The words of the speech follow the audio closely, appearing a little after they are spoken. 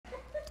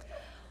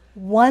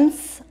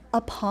Once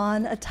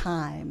upon a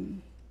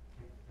time,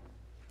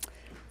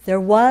 there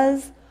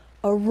was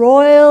a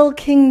royal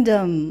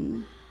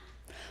kingdom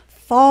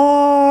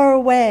far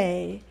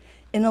away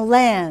in a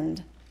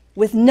land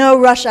with no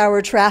rush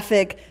hour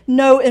traffic,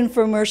 no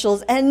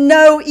infomercials, and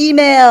no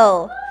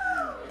email.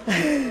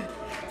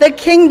 The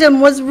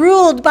kingdom was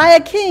ruled by a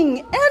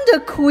king and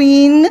a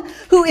queen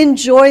who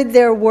enjoyed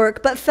their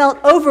work but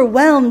felt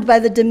overwhelmed by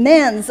the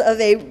demands of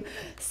a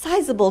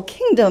sizable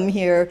kingdom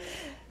here.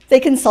 They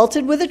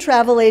consulted with a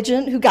travel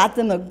agent who got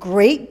them a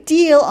great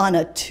deal on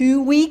a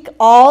 2-week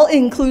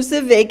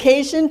all-inclusive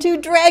vacation to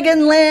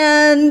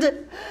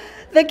Dragonland.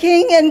 The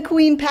king and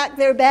queen packed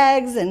their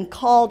bags and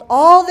called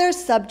all their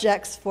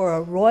subjects for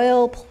a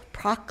royal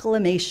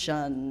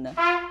proclamation.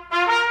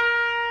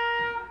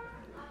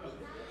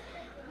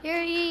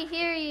 Hear ye,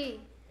 hear ye.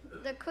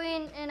 The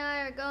queen and I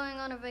are going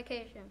on a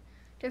vacation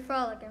to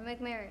frolic and make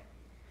merry.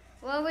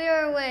 While we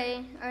are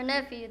away, our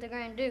nephew, the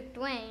Grand Duke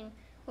Dwayne,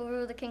 will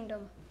rule the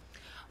kingdom.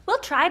 We'll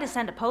try to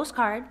send a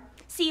postcard.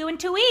 See you in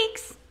 2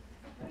 weeks.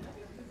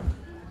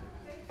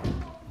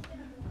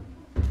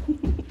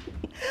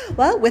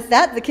 Well, with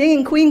that, the king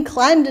and queen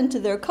climbed into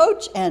their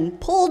coach and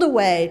pulled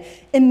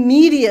away.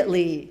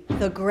 Immediately,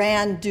 the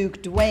Grand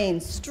Duke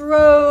Dwayne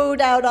strode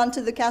out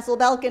onto the castle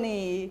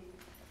balcony.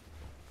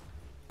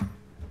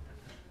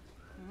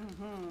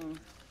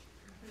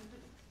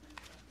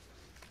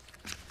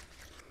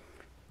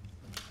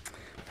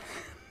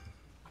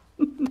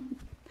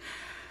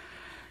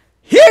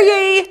 Hear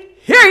ye!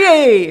 Hear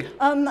ye!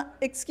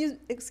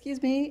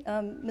 Excuse me,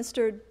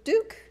 Mr.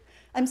 Duke.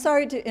 I'm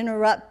sorry to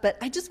interrupt, but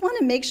I just want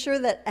to make sure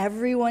that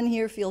everyone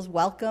here feels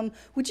welcome.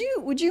 Would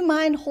you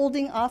mind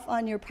holding off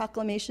on your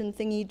proclamation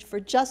thingy for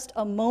just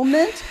a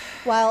moment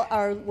while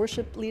our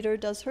worship leader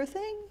does her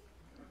thing?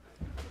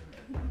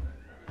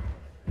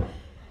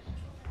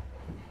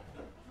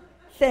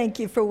 Thank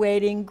you for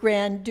waiting,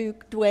 Grand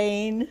Duke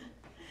Dwayne.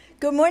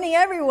 Good morning,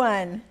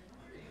 everyone.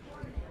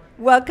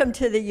 Welcome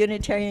to the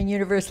Unitarian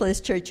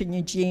Universalist Church in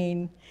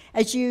Eugene.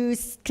 As you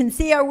can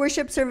see, our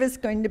worship service is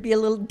going to be a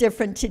little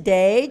different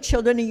today.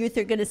 Children and youth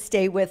are going to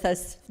stay with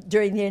us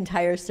during the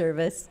entire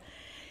service.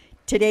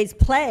 Today's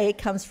play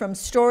comes from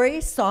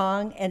Story,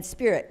 Song, and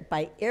Spirit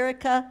by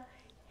Erika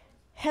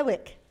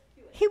Hewitt,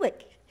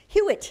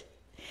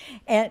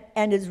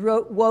 and is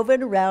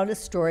woven around a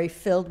story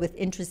filled with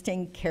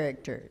interesting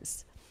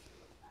characters.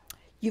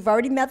 You've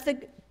already met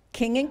the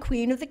king and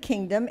queen of the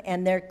kingdom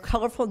and their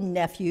colorful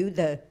nephew,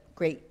 the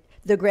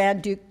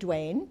Grand Duke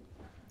Dwayne.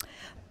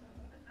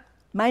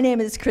 My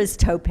name is Chris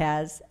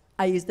Topaz.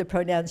 I use the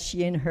pronouns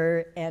she and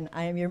her, and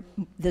I am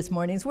this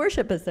morning's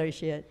worship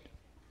associate.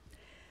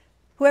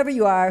 Whoever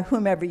you are,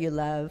 whomever you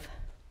love,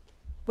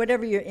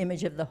 whatever your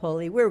image of the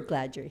holy, we're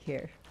glad you're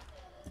here.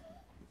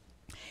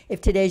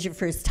 If today's your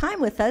first time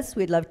with us,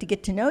 we'd love to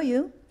get to know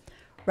you.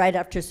 Right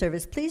after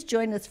service, please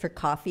join us for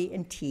coffee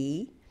and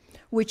tea,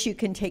 which you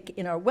can take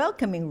in our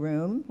welcoming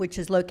room, which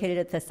is located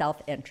at the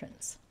south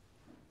entrance.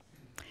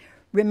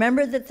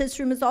 Remember that this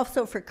room is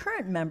also for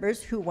current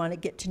members who want to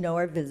get to know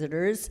our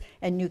visitors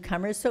and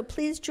newcomers, so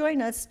please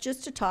join us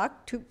just to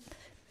talk to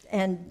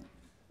and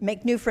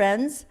make new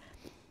friends.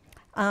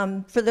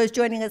 For those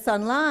joining us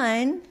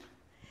online,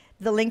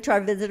 the link to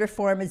our visitor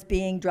form is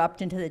being dropped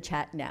into the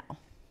chat now.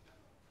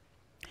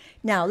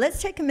 Now,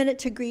 let's take a minute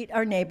to greet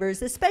our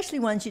neighbors, especially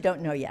ones you don't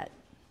know yet.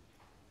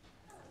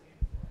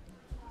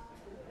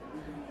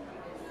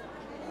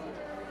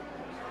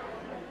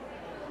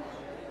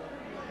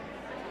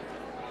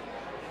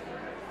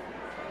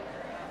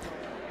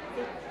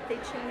 They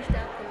changed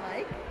out the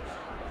mic,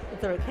 Is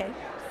that okay?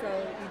 so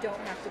you don't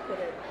have to put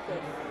it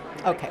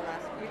Okay.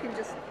 You can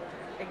just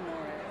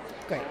ignore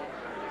it. Great. All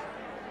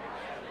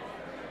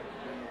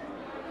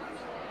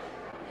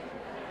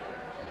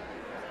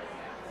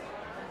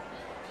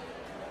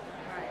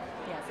right.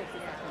 Yeah, 60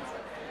 seconds.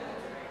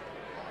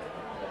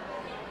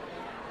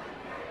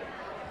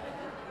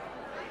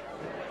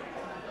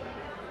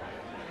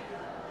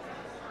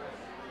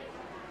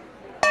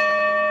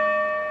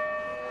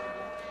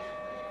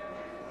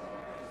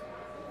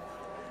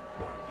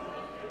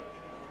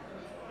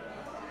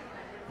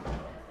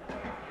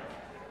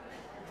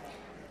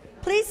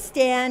 Please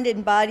stand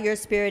in body or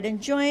spirit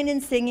and join in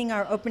singing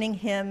our opening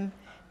hymn,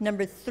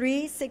 number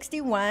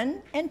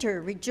 361,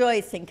 Enter,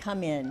 Rejoice, and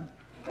Come In.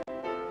 Amen.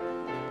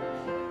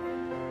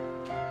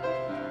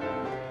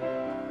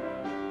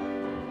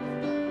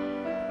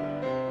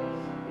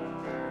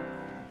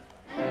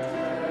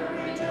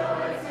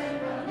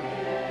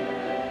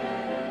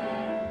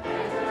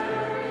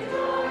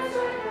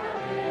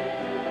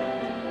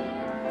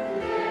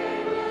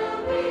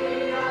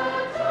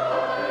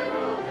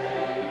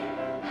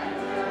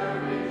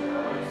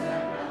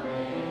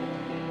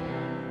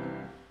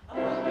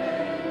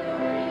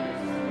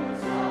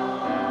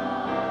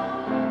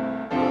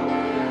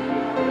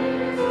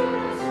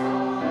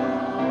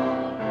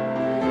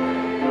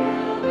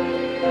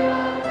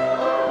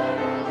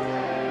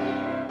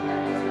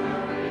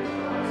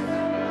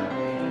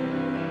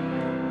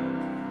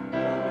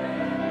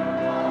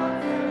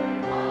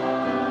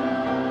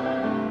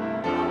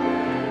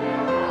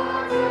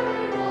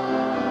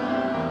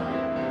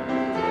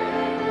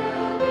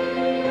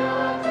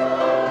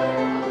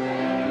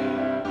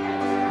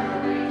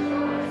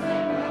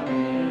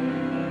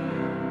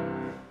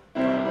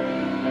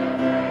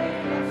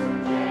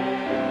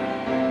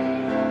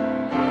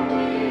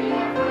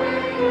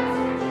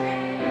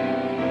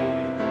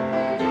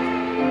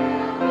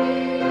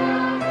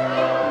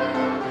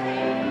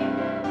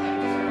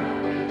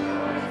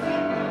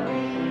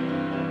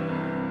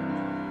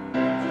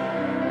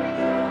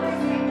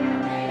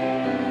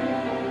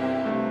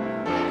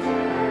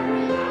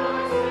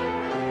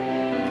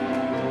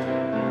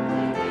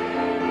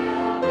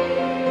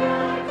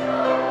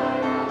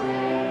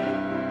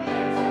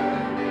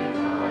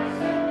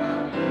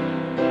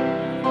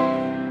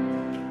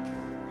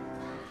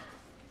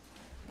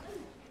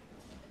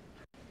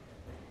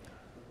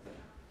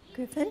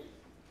 Griffin?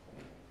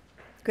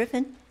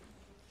 Griffin?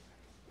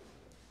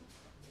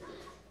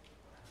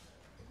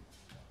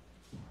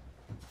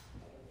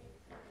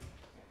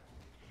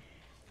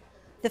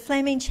 The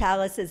flaming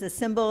chalice is a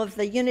symbol of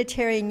the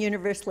Unitarian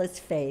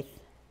Universalist faith.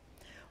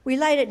 We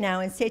light it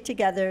now and say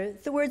together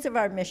the words of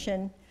our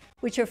mission,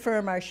 which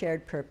affirm our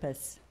shared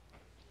purpose.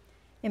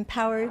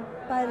 Empowered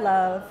by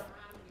love,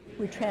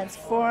 we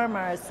transform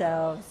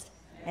ourselves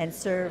and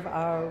serve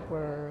our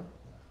world.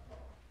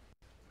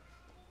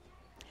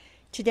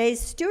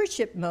 Today's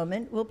stewardship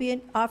moment will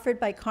be offered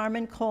by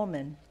Carmen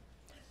Coleman.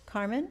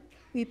 Carmen,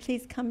 will you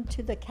please come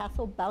to the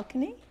castle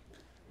balcony?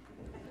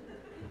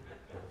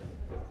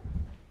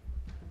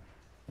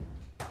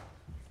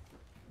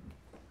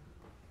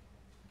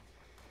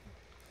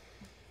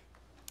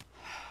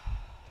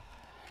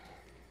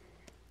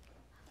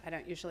 I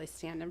don't usually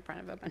stand in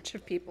front of a bunch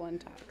of people and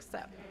talk,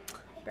 so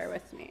bear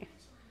with me,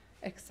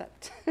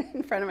 except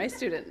in front of my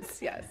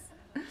students, yes.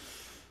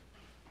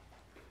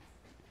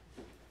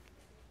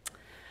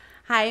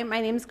 Hi,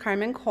 my name's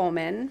Carmen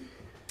Coleman,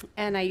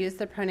 and I use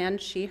the pronoun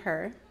she,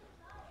 her.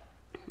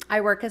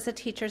 I work as a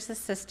teacher's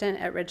assistant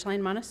at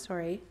Ridgeline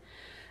Montessori,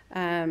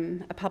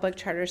 a public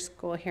charter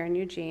school here in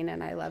Eugene,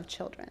 and I love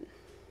children.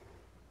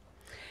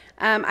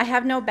 I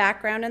have no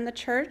background in the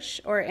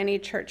church, or any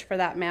church for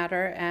that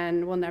matter,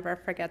 and will never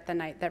forget the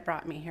night that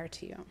brought me here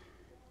to you.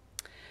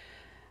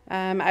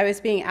 I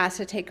was being asked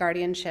to take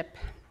guardianship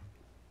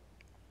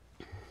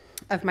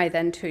of my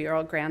then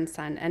 2-year-old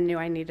grandson and knew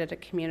I needed a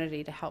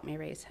community to help me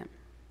raise him.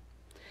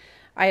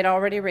 I had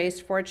already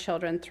raised 4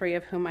 children, 3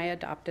 of whom I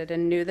adopted,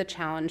 and knew the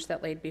challenge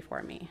that laid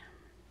before me.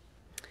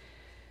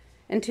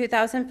 In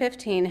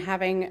 2015,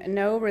 having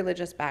no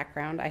religious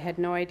background, I had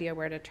no idea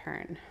where to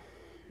turn.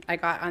 I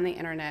got on the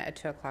internet at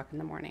 2 o'clock in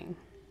the morning.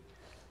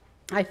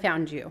 I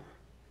found you,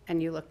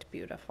 and you looked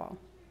beautiful.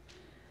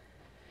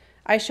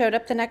 I showed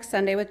up the next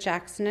Sunday with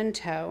Jackson in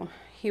tow.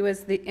 He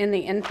was in the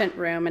infant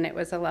room, and it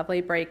was a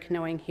lovely break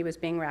knowing he was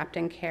being wrapped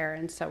in care,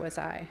 and so was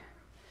I.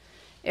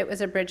 It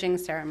was a bridging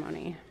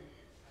ceremony.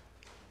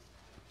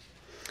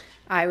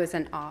 I was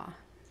in awe.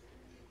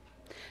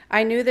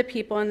 I knew the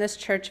people in this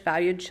church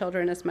valued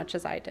children as much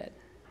as I did.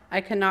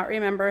 I cannot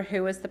remember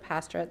who was the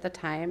pastor at the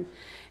time,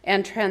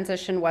 and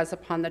transition was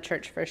upon the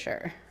church for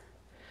sure.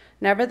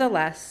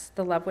 Nevertheless,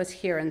 the love was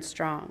here and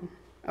strong.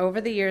 Over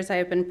the years, I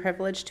have been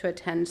privileged to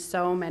attend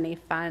so many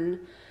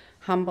fun,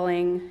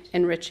 humbling,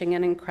 enriching,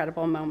 and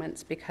incredible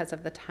moments because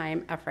of the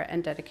time, effort,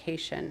 and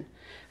dedication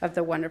of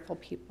the wonderful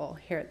people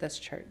here at this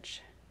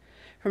church.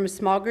 From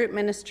small group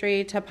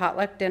ministry to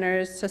potluck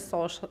dinners to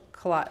soul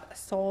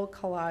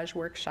collage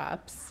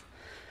workshops,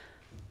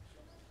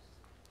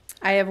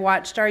 I have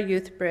watched our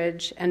youth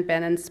bridge and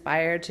been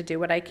inspired to do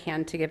what I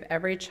can to give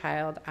every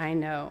child I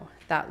know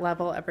that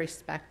level of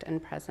respect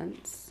and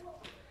presence.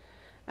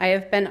 I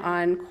have been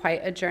on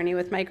quite a journey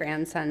with my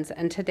grandsons,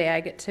 and today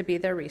I get to be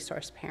their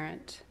resource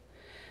parent.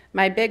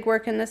 My big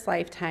work in this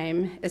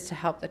lifetime is to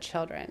help the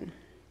children,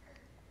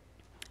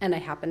 and I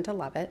happen to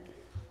love it.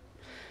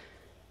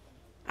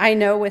 I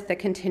know with the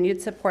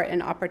continued support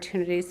and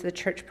opportunities the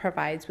church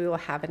provides, we will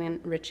have an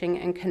enriching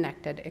and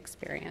connected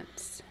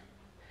experience.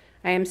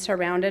 I am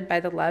surrounded by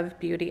the love,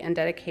 beauty, and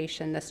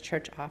dedication this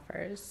church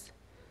offers.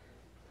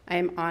 I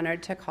am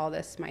honored to call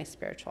this my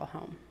spiritual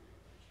home.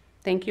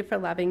 Thank you for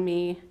loving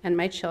me and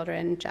my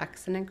children,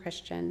 Jackson and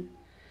Christian,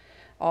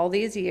 all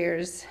these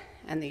years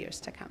and the years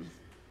to come.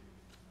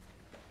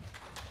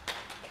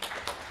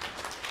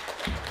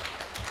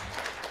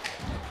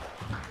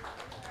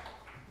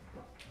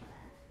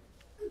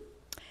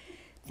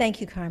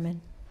 Thank you,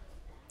 Carmen.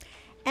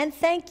 And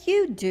thank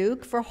you,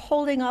 Duke, for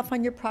holding off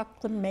on your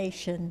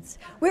proclamations.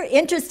 We're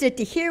interested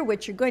to hear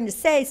what you're going to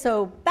say,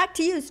 so back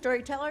to you,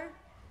 storyteller.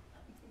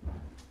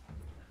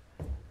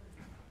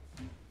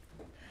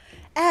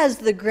 As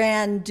the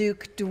Grand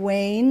Duke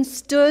Duane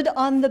stood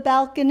on the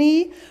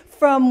balcony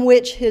from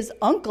which his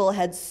uncle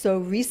had so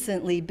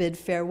recently bid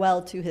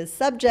farewell to his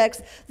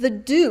subjects, the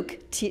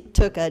Duke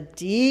took a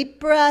deep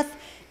breath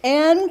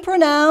and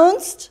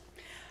pronounced,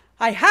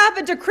 I have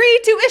a decree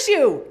to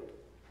issue.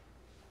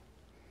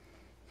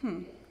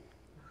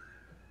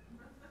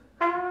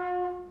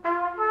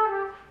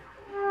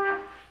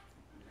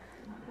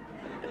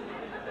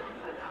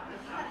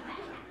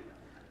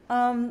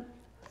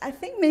 I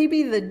think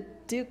maybe the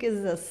Duke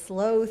is a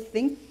slow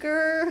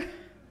thinker.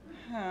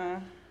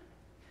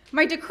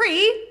 My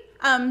decree,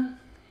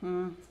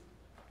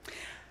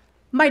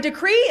 my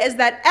decree is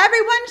that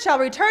everyone shall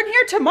return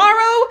here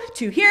tomorrow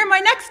to hear my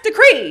next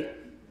decree.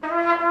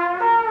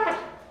 That's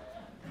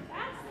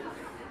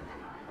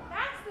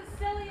the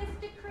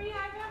silliest decree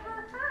I've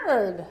ever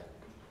heard.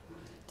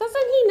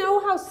 Doesn't he know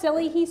how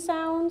silly he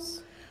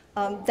sounds?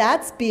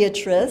 That's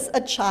Beatrice,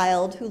 a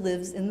child who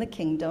lives in the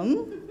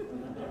kingdom.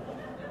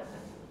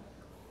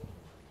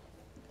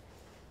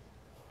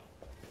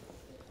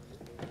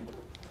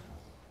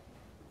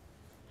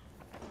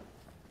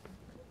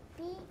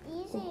 Be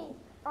easy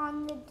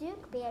on the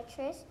Duke,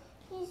 Beatrice.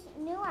 He's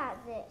new at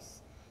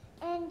this,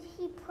 and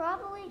he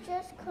probably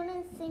just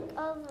couldn't think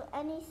of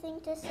anything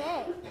to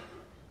say.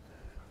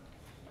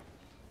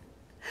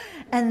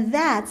 And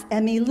that's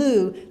Emmy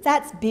Lou.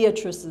 That's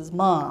Beatrice's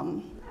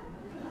mom.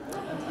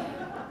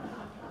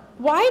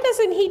 Why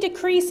doesn't he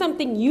decree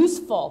something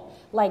useful,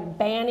 like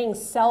banning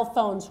cell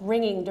phones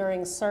ringing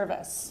during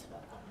service?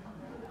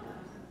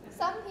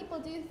 Some people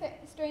do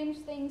strange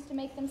things to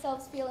make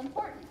themselves feel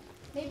important.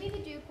 Maybe the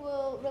Duke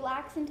will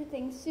relax into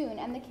things soon,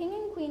 and the King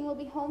and Queen will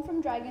be home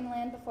from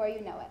Dragonland before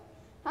you know it.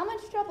 How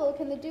much trouble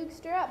can the Duke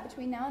stir up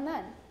between now and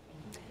then?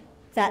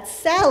 That's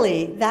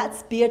Sally.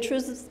 That's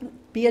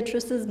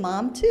Beatrice's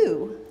mom,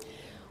 too.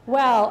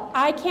 Well,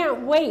 I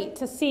can't wait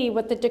to see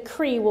what the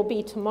decree will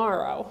be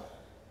tomorrow.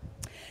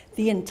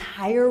 The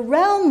entire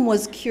realm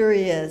was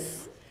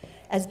curious,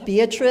 as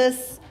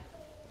Beatrice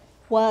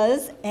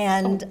was,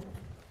 and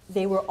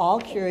they were all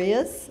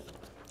curious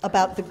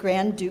about the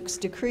Grand Duke's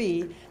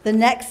decree. The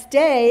next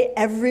day,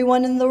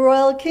 everyone in the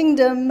royal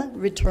kingdom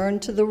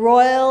returned to the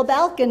royal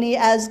balcony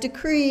as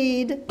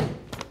decreed.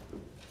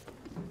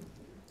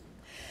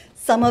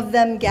 Some of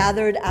them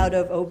gathered out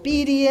of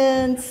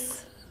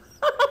obedience.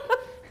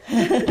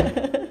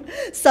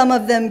 Some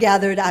of them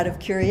gathered out of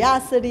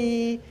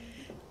curiosity.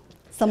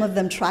 Some of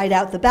them tried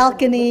out the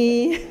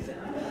balcony.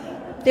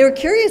 They were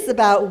curious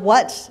about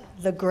what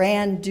the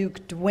Grand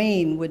Duke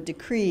Dwayne would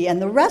decree,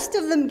 and the rest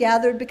of them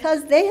gathered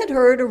because they had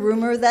heard a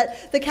rumor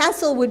that the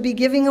castle would be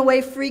giving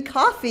away free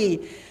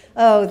coffee.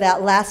 Oh,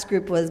 that last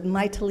group was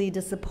mightily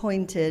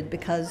disappointed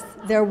because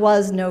there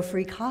was no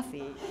free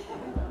coffee.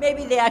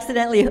 Maybe they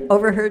accidentally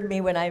overheard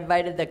me when I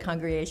invited the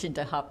congregation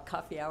to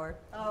coffee hour.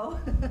 Oh.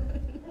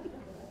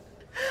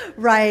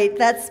 Right,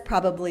 that's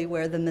probably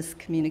where the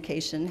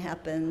miscommunication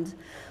happened.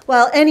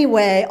 Well,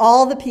 anyway,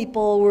 all the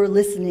people were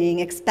listening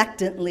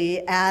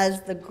expectantly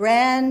as the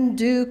Grand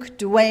Duke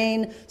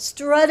Dwayne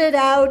strutted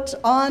out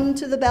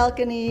onto the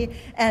balcony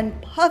and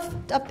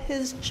puffed up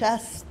his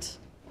chest.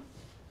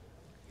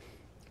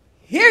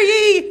 Hear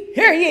ye,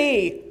 hear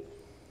ye!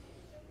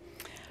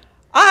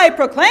 I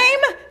proclaim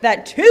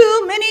that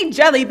too many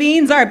jelly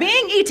beans are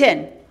being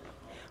eaten.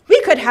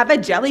 We could have a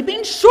jelly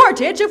bean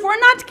shortage if we're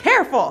not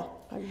careful.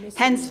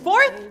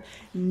 Henceforth,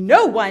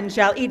 no one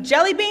shall eat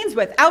jelly beans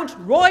without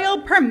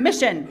royal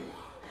permission.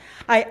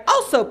 I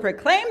also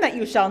proclaim that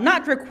you shall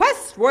not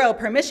request royal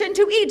permission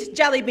to eat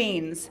jelly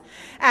beans,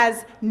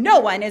 as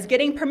no one is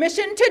getting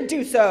permission to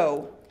do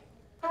so.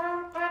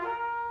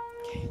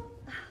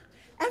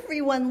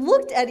 Everyone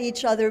looked at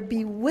each other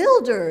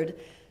bewildered.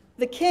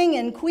 The king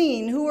and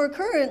queen, who were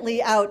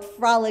currently out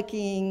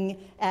frolicking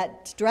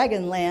at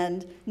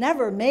Dragonland,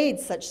 never made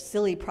such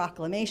silly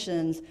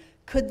proclamations.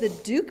 Could the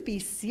Duke be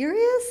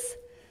serious?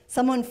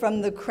 Someone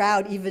from the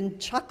crowd even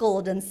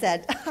chuckled and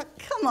said,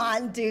 "Come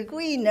on, Duke,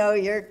 we know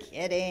you're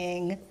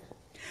kidding."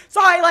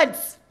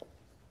 Silence!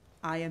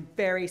 I am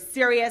very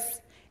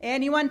serious.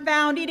 Anyone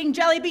found eating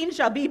jelly beans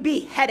shall be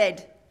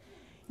beheaded.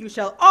 You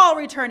shall all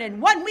return in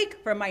 1 week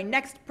for my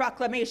next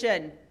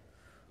proclamation.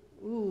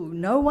 Ooh,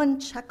 no one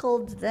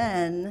chuckled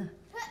then.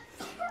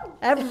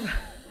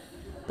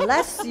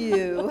 Bless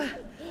you.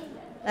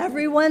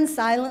 Everyone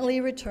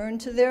silently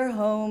returned to their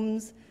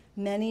homes.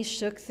 Many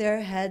shook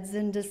their heads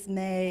in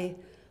dismay,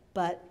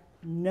 but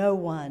no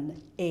one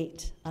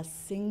ate a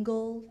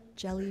single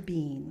jelly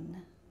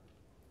bean.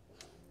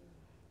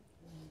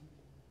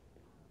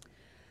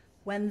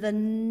 When the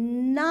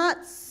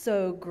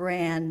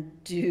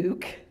not-so-grand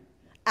Duke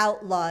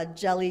outlawed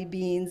jelly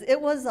beans,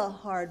 it was a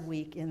hard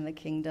week in the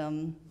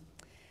kingdom.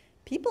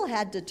 People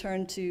had to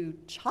turn to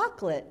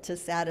chocolate to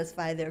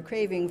satisfy their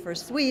craving for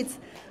sweets,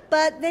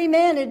 but they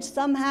managed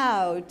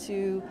somehow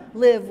to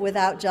live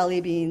without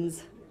jelly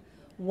beans.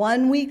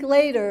 1 week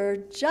later,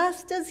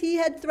 just as he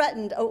had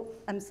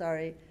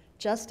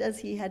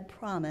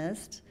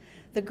promised,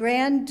 the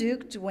Grand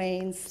Duke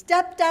Dwayne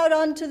stepped out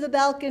onto the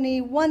balcony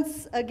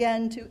once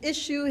again to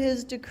issue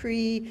his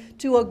decree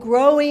to a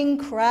growing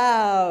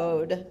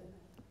crowd.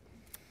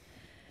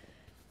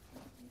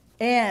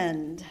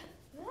 And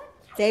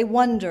they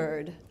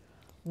wondered,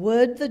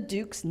 would the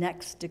Duke's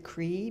next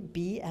decree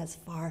be as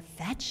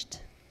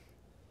far-fetched?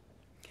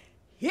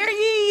 Hear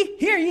ye,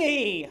 hear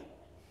ye!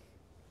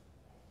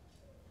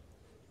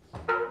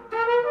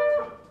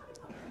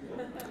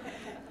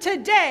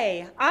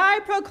 Today, I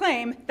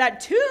proclaim that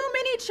too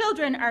many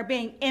children are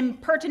being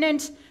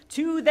impertinent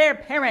to their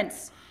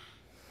parents.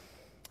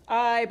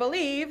 I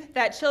believe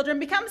that children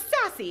become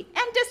sassy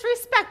and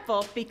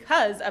disrespectful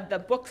because of the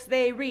books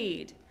they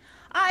read.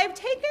 I've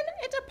taken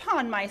it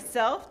upon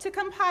myself to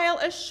compile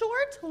a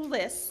short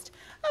list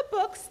of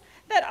books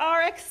that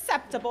are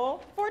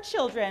acceptable for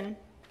children.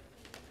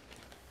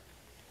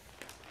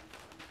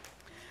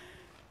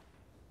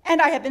 And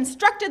I have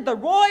instructed the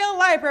royal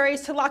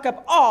libraries to lock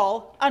up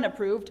all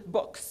unapproved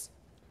books.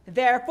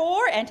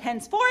 Therefore, and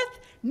henceforth,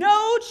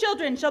 no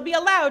children shall be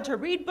allowed to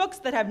read books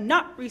that have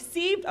not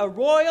received a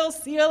royal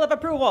seal of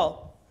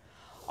approval.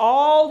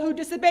 All who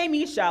disobey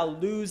me shall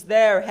lose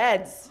their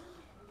heads.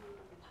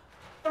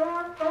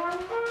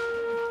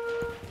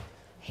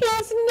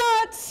 He's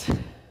nuts.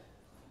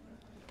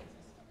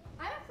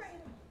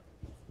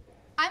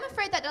 I'm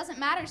afraid that doesn't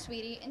matter,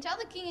 sweetie. Until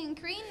the king and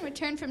queen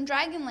return from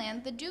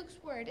Dragonland, the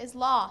Duke's word is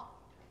law.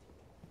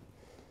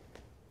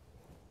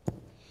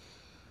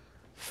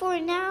 For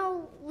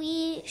now,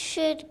 we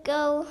should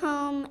go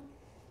home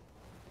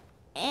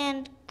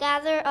and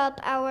gather up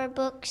our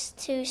books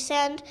to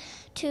send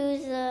to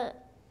the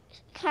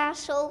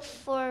castle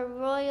for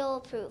royal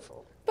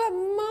approval. But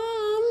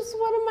Moms,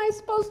 what am I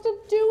supposed to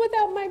do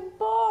without my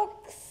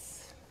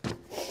books?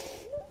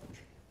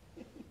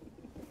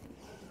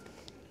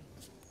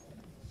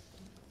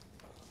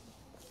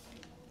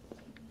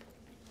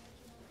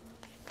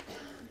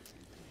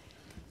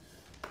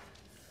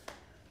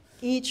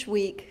 Each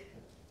week,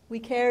 we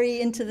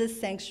carry into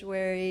this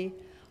sanctuary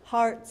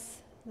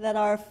hearts that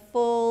are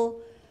full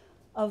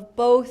of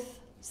both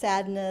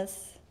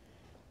sadness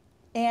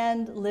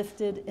and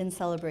lifted in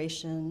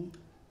celebration.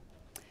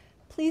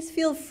 Please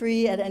feel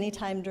free at any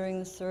time during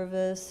the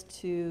service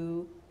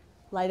to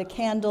light a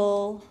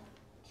candle,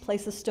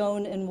 place a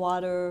stone in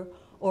water,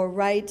 or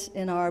write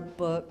in our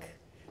book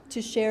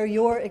to share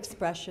your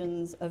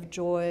expressions of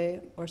joy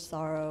or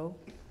sorrow.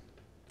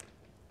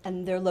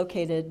 And they're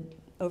located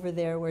over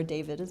there where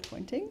David is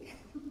pointing.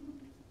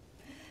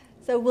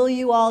 So will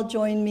you all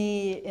join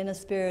me in a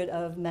spirit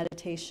of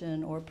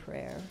meditation or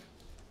prayer?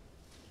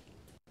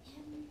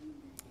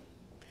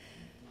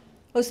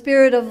 O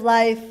Spirit of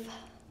life,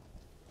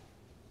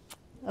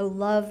 O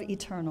love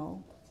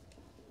eternal,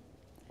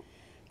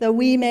 though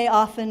we may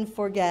often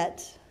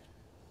forget,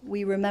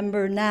 we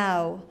remember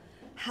now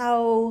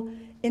how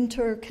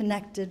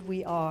interconnected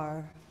we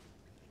are,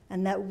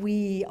 and that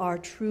we are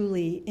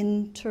truly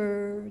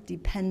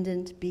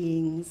interdependent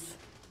beings.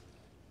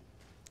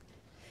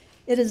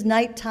 It is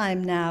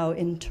nighttime now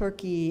in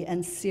Turkey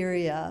and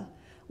Syria,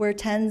 where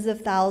tens of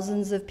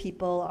thousands of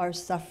people are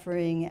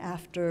suffering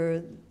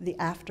after the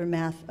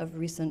aftermath of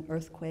recent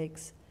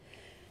earthquakes.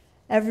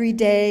 Every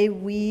day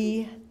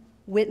we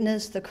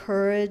witness the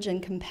courage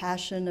and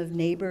compassion of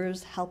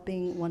neighbors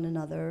helping one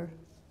another.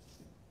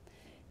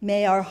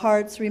 May our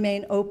hearts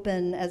remain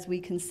open as we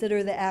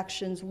consider the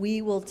actions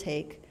we will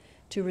take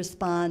to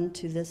respond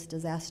to this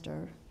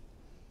disaster.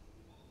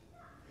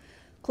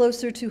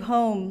 Closer to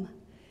home,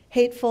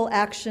 hateful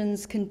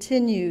actions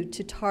continue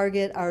to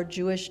target our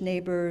Jewish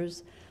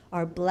neighbors,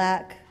 our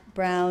Black,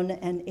 brown,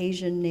 and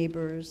Asian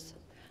neighbors,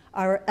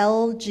 our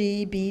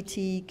LGBTQIA+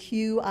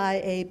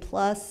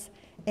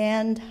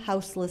 and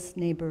houseless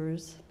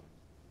neighbors.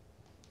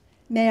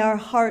 May our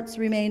hearts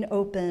remain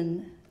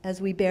open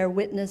as we bear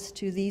witness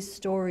to these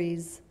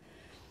stories.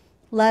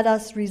 Let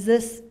us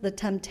resist the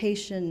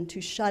temptation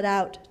to shut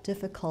out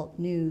difficult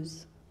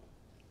news.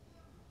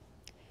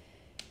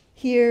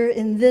 Here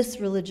in this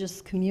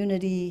religious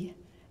community,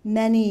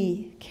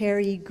 many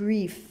carry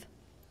grief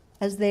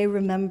as they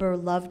remember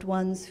loved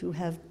ones who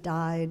have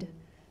died.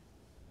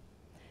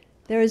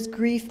 There is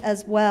grief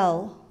as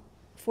well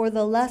for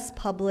the less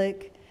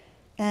public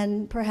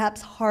and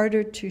perhaps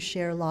harder to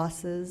share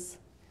losses.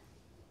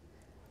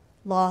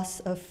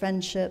 Loss of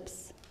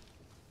friendships,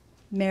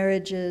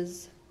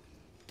 marriages,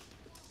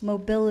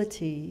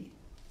 mobility,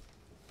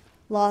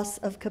 loss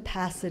of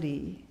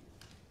capacity,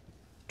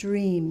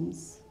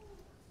 dreams,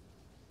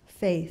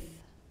 faith.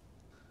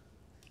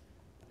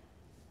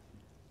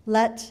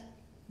 Let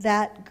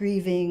that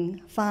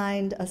grieving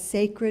find a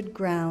sacred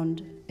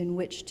ground in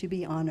which to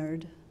be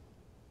honored.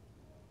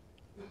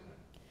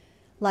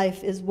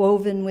 Life is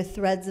woven with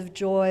threads of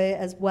joy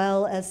as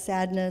well as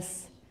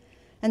sadness,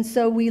 and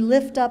so we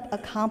lift up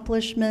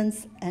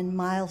accomplishments and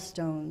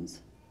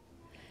milestones,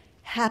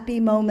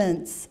 happy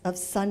moments of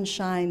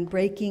sunshine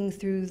breaking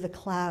through the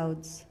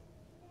clouds,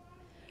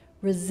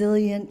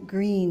 resilient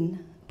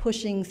green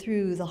pushing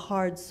through the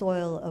hard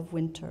soil of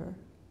winter.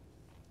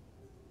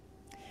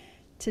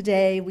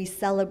 Today we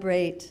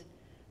celebrate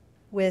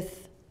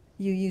with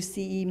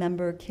UUCE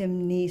member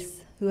Kim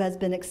Neese, who has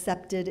been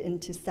accepted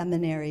into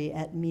seminary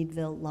at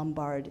Meadville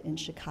Lombard in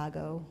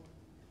Chicago.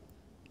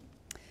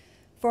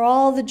 For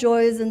all the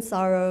joys and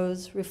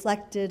sorrows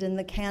reflected in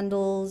the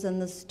candles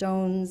and the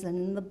stones and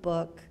in the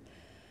book,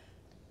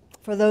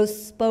 for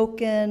those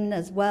spoken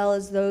as well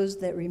as those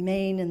that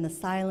remain in the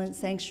silent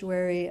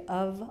sanctuary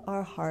of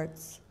our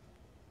hearts,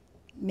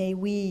 may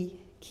we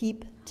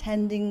keep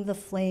tending the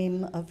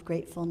flame of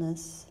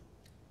gratefulness.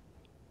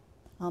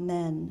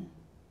 Amen,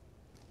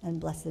 and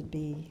blessed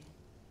be.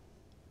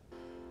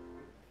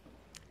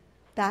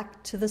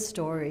 Back to the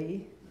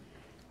story.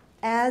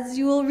 As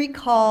you will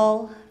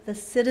recall, the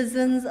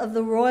citizens of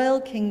the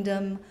royal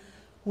kingdom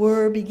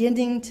were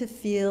beginning to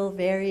feel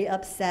very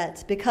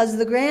upset because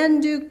the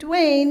Grand Duke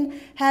Dwayne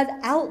had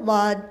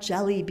outlawed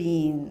jelly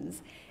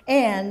beans,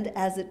 and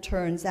as it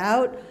turns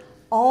out,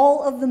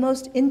 all of the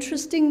most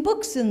interesting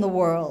books in the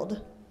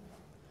world.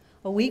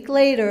 A week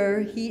later,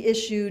 he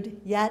issued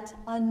yet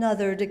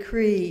another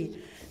decree,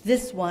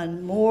 this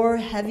one more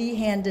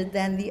heavy-handed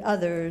than the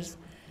others.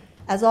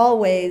 As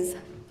always,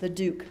 the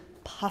Duke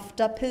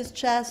puffed up his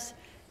chest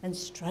and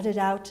strutted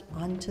out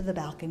onto the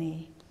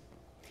balcony.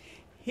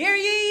 Hear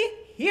ye,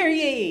 hear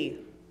ye.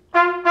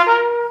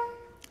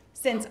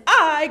 Since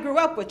I grew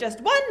up with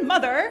just one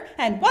mother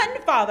and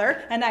one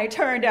father, and I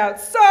turned out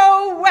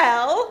so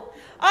well,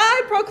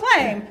 I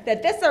proclaim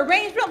that this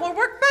arrangement will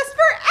work best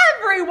for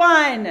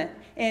everyone.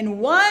 In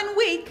 1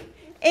 week,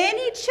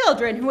 Any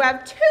children who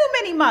have too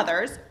many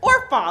mothers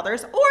or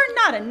fathers or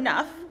not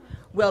enough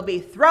will be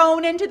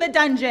thrown into the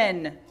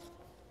dungeon.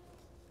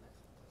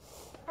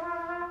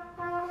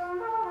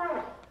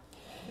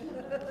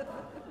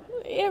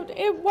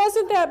 It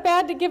wasn't that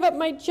bad to give up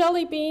my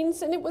jelly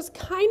beans, and it was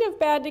kind of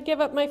bad to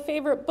give up my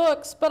favorite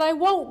books, but I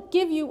won't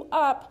give you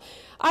up.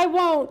 I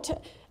won't.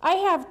 I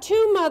have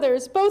two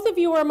mothers. Both of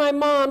you are my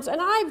moms, and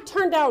I've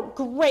turned out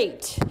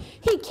great.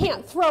 He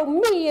can't throw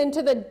me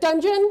into the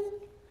dungeon.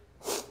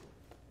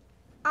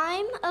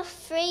 I'm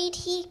afraid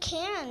he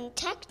can,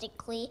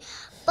 technically,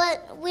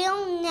 but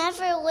we'll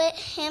never let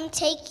him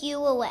take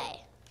you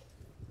away.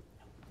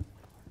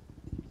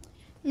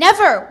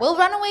 Never. We'll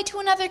run away to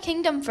another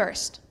kingdom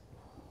first.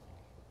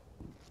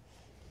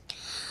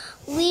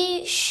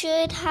 We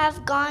should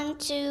have gone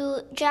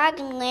to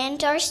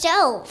Dragonland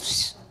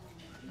ourselves.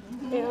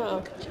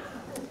 Yeah.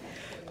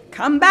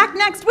 Come back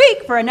next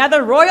week for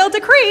another royal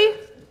decree.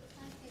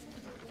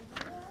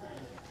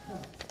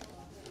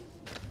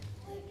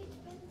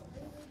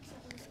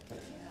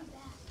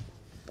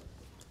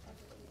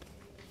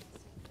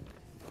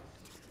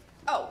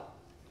 Oh,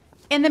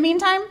 in the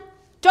meantime,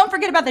 don't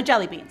forget about the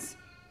jelly beans.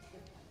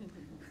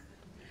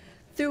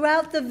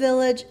 Throughout the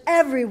village,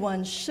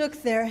 everyone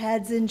shook their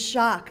heads in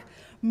shock,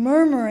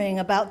 murmuring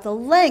about the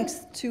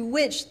lengths to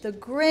which the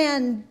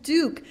Grand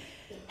Duke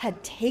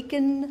had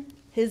taken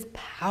his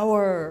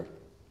power.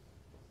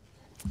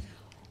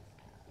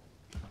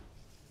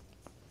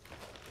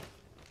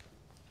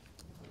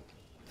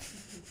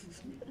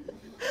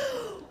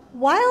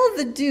 While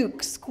the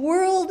Duke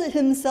squirreled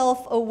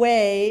himself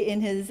away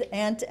in his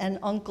aunt and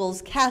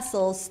uncle's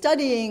castle,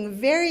 studying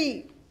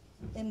very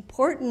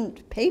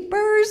important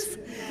papers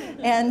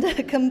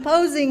and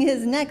composing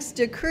his next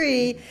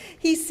decree,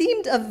 he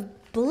seemed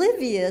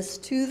oblivious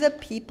to the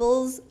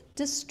people's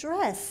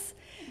distress.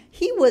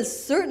 He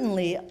was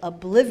certainly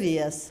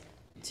oblivious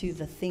to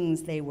the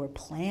things they were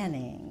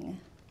planning.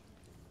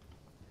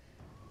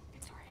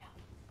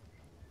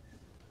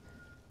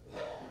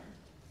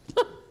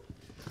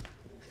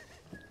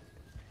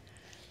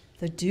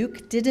 The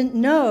Duke didn't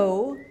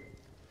know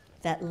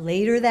that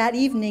later that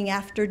evening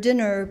after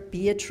dinner,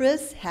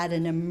 Beatrice had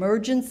an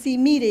emergency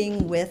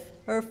meeting with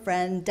her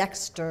friend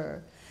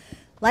Dexter.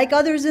 Like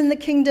others in the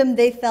kingdom,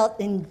 they felt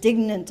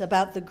indignant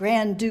about the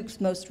Grand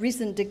Duke's most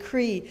recent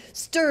decree.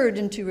 Stirred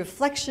into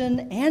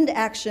reflection and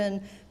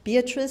action,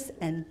 Beatrice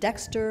and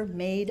Dexter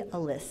made a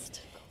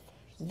list.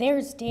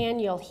 There's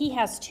Daniel. He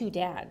has two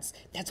dads.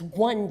 That's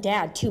one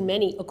dad too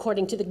many,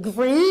 according to the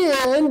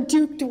Grand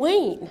Duke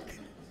Dwayne.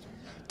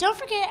 Don't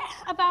forget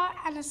about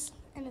Anastasia.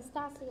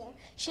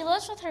 She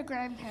lives with her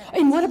grandparents.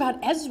 And what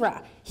about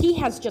Ezra? He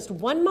has just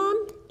one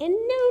mom and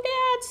no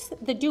dads.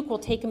 The Duke will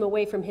take him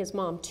away from his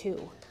mom,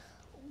 too.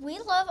 We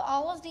love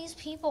all of these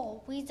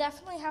people. We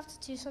definitely have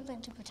to do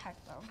something to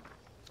protect them.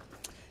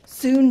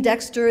 Soon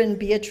Dexter and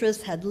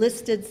Beatrice had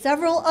listed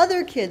several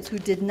other kids who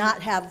did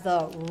not have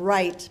the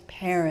right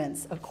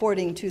parents,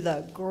 according to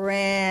the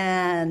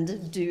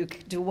Grand Duke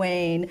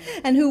Dwayne,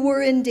 and who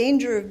were in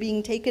danger of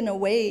being taken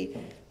away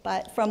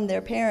from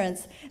their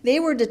parents. They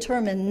were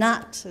determined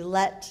not to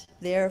let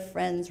their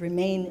friends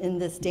remain in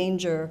this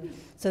danger.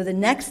 So the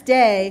next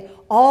day,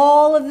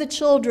 all of the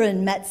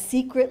children met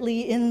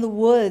secretly in the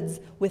woods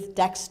with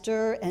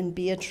Dexter and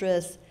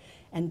Beatrice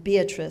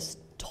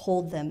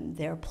told them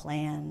their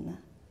plan.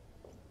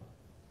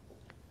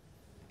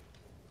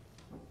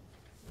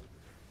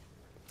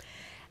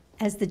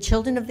 As the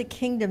children of the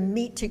kingdom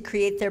meet to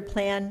create their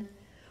plan,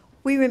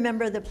 we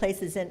remember the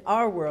places in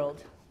our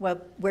world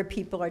where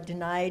people are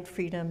denied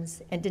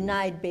freedoms and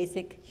denied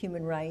basic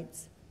human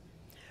rights.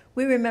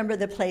 We remember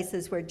the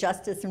places where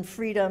justice and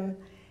freedom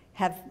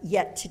have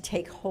yet to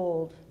take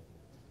hold.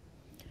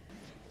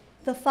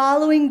 The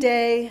following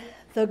day,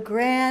 the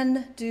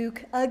Grand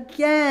Duke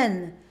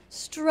again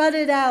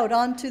strutted out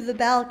onto the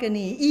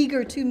balcony,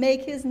 eager to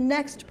make his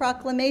next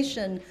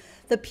proclamation.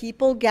 The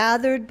people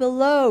gathered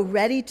below,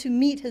 ready to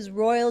meet his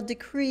royal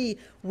decree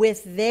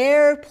with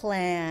their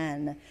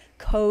plan.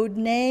 Code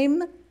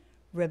name: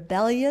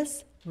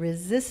 Rebellious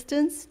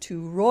Resistance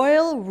to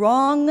Royal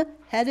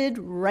Wrong-Headed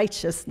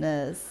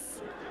Righteousness.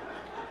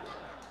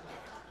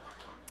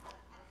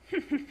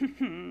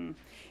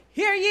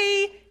 Hear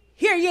ye,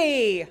 hear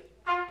ye.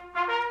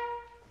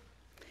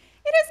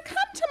 It has come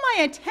to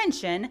my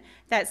attention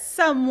that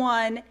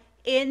someone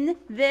in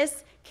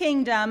this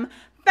kingdom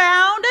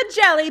found a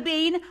jelly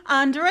bean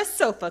under a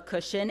sofa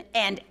cushion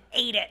and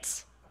ate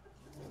it.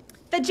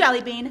 The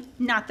jelly bean,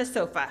 not the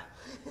sofa.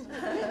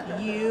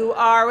 You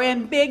are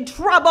in big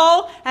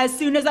trouble as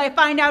soon as I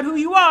find out who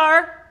you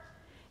are.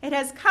 It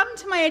has come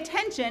to my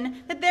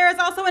attention that there is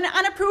also an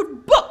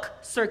unapproved book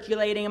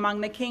circulating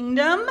among the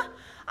kingdom.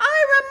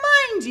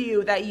 I remind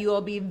you that you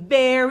will be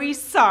very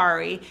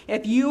sorry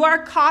if you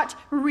are caught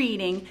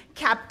reading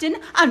Captain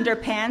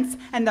Underpants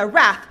and the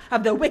Wrath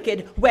of the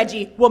Wicked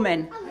Wedgie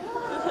Woman.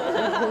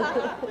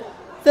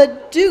 The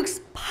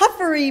Duke's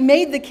puffery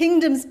made the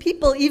kingdom's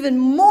people even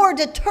more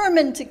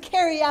determined to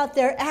carry out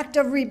their act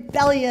of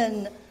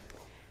rebellion.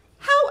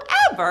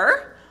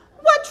 However,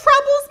 what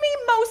troubles me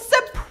most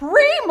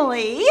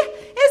supremely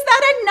is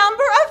that a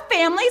number of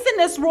families in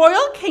this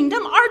royal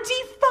kingdom are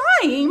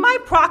defying my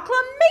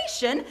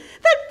proclamation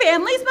that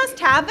families must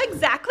have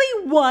exactly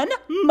one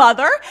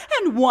mother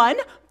and one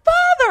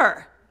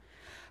father.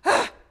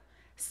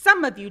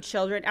 Some of you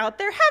children out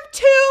there have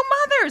two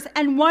mothers,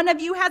 and one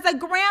of you has a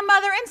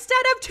grandmother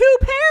instead of two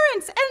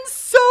parents, and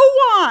so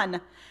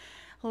on.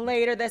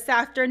 Later this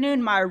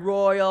afternoon, my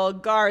royal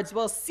guards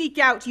will seek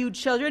out you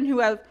children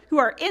who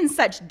are in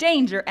such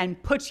danger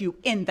and put you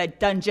in the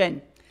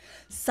dungeon.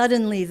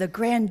 Suddenly, the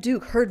Grand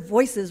Duke heard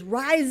voices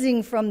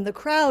rising from the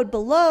crowd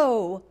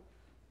below.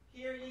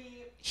 Hear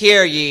ye.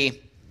 Hear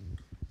ye.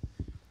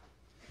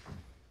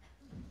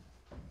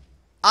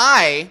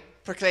 I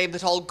proclaim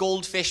that all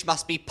goldfish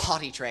must be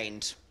potty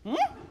trained.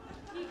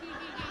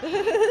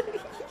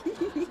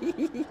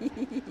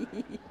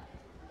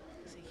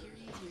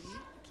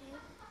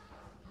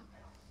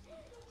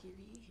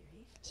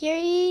 Hear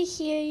ye,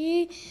 hear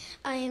ye.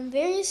 I am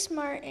very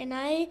smart, and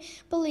I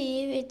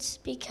believe it's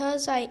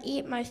because I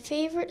eat my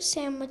favorite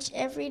sandwich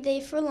every day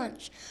for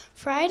lunch.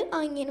 Fried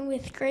onion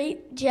with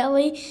grape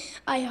jelly.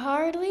 I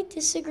hardly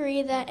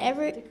agree that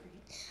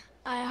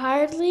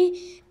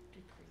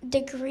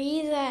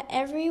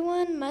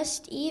everyone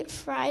must eat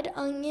fried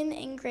onion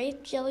and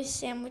grape jelly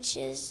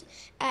sandwiches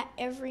at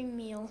every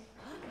meal.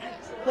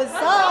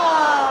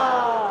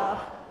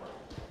 Huzzah!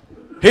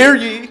 Hear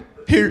ye,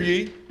 hear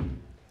ye.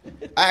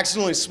 I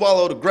accidentally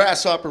swallowed a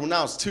grasshopper when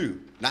I was 2,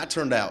 and that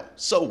turned out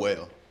so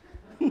well.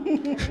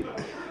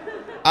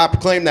 I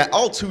proclaim that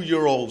all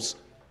 2-year-olds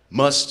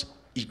must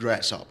eat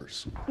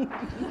grasshoppers.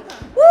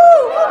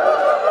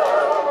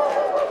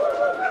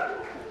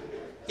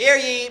 Hear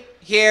ye,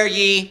 hear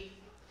ye.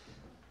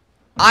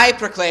 I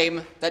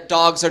proclaim that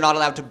dogs are not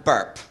allowed to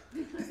burp.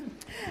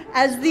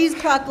 As these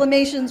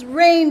proclamations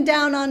rained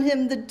down on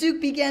him, the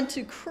Duke began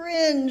to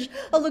cringe.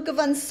 A look of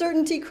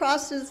uncertainty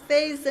crossed his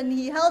face, and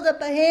he held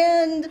up a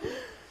hand,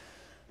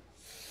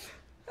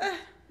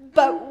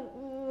 but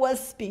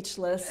was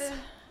speechless.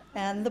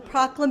 And the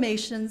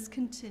proclamations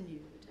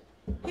continued.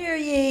 Hear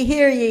ye,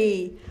 hear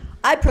ye.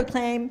 I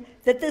proclaim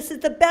that this is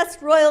the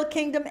best royal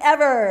kingdom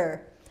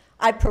ever.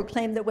 I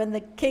proclaim that when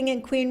the king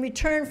and queen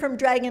return from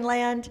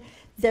Dragonland,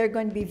 they're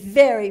going to be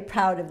very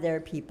proud of their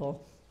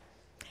people.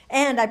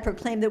 And I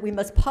proclaim that we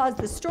must pause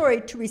the story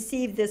to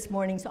receive this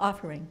morning's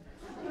offering.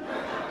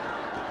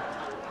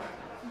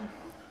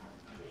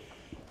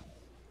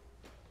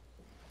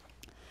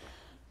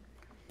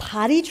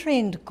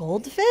 Potty-trained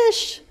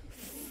goldfish?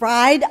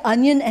 Fried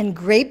onion and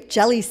grape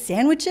jelly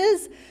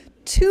sandwiches?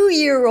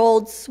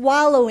 2-year-olds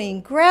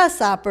swallowing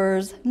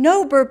grasshoppers?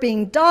 No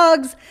burping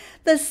dogs?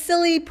 The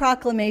silly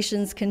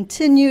proclamations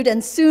continued,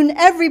 and soon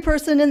every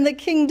person in the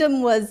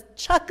kingdom was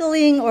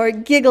chuckling or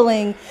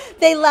giggling.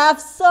 They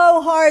laughed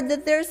so hard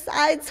that their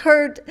sides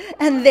hurt,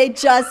 and they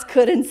just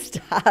couldn't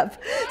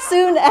stop.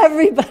 Soon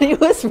everybody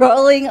was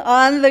rolling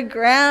on the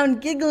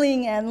ground,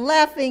 giggling and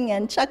laughing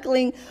and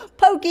chuckling,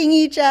 poking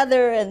each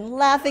other and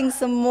laughing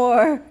some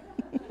more.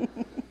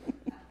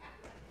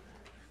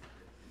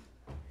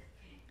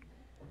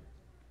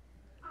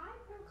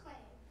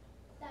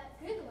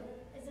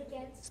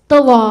 The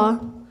law.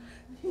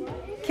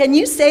 Can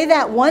you say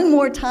that one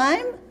more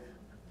time?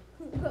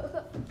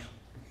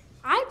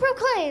 I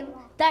proclaim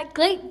that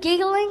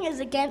giggling is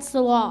against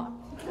the law.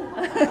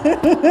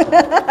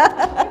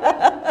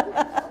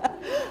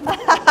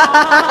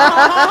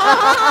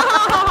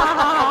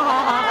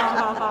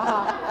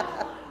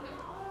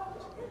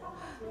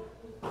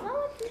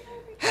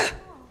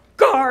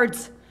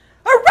 Guards!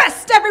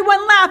 Arrest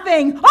everyone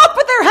laughing! Off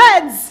with their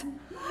heads!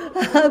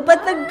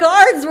 But the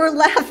guards were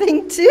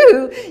laughing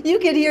too. You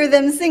could hear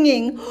them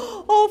singing,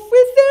 "Off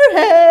with their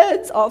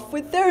heads, off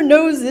with their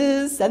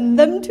noses, send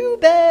them to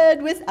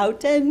bed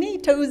without any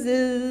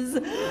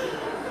toeses."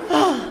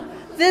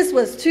 This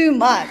was too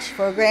much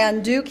for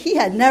Grand Duke. He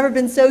had never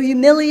been so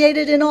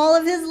humiliated in all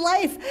of his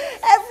life.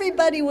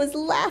 Everybody was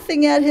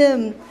laughing at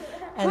him.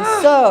 And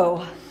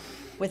so,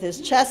 with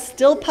his chest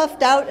still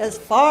puffed out as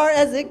far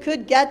as it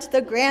could get,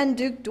 the Grand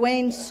Duke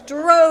Dwayne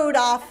strode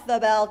off the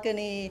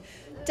balcony,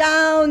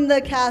 down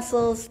the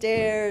castle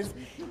stairs,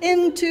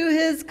 into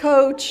his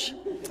coach.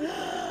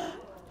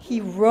 He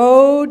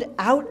rode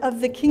out of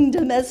the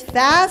kingdom as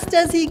fast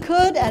as he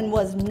could and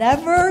was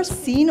never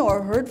seen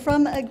or heard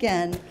from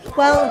again.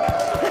 Well,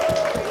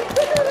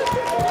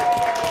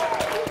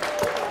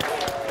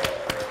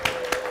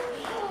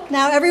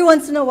 now every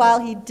once in a while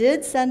he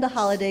did send a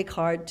holiday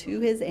card to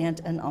his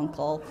aunt and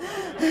uncle.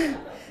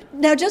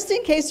 Now, just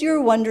in case you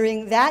were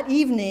wondering, that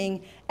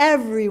evening,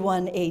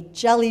 everyone ate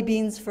jelly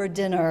beans for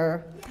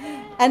dinner.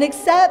 And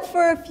except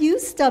for a few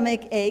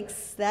stomach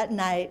aches that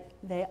night,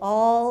 they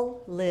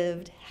all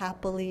lived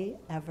happily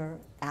ever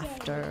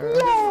after.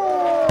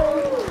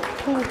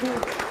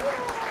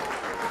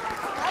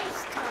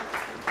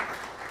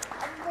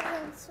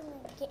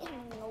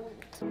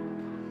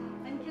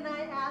 And can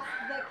I ask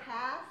the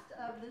cast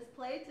of this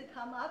play to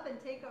come up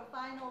and take a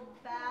final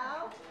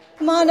bow?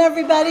 Come on,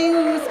 everybody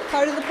who's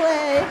part of the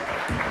play.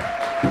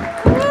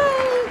 Hooray!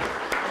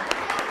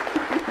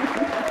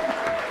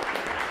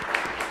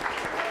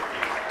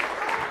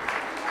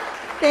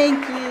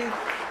 Thank you.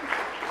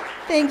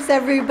 Thanks,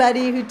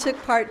 everybody who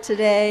took part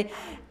today.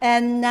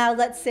 And now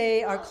let's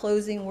say our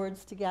closing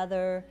words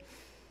together.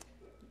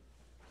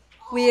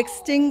 We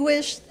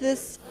extinguish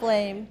this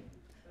flame,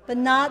 but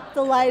not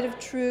the light of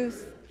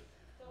truth,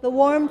 the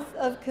warmth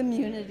of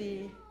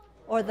community,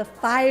 or the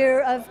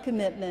fire of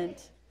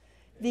commitment.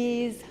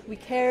 These we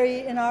carry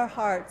in our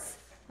hearts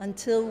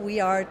until we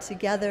are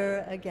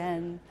together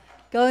again.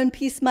 Go in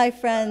peace, my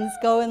friends.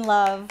 Go in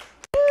love.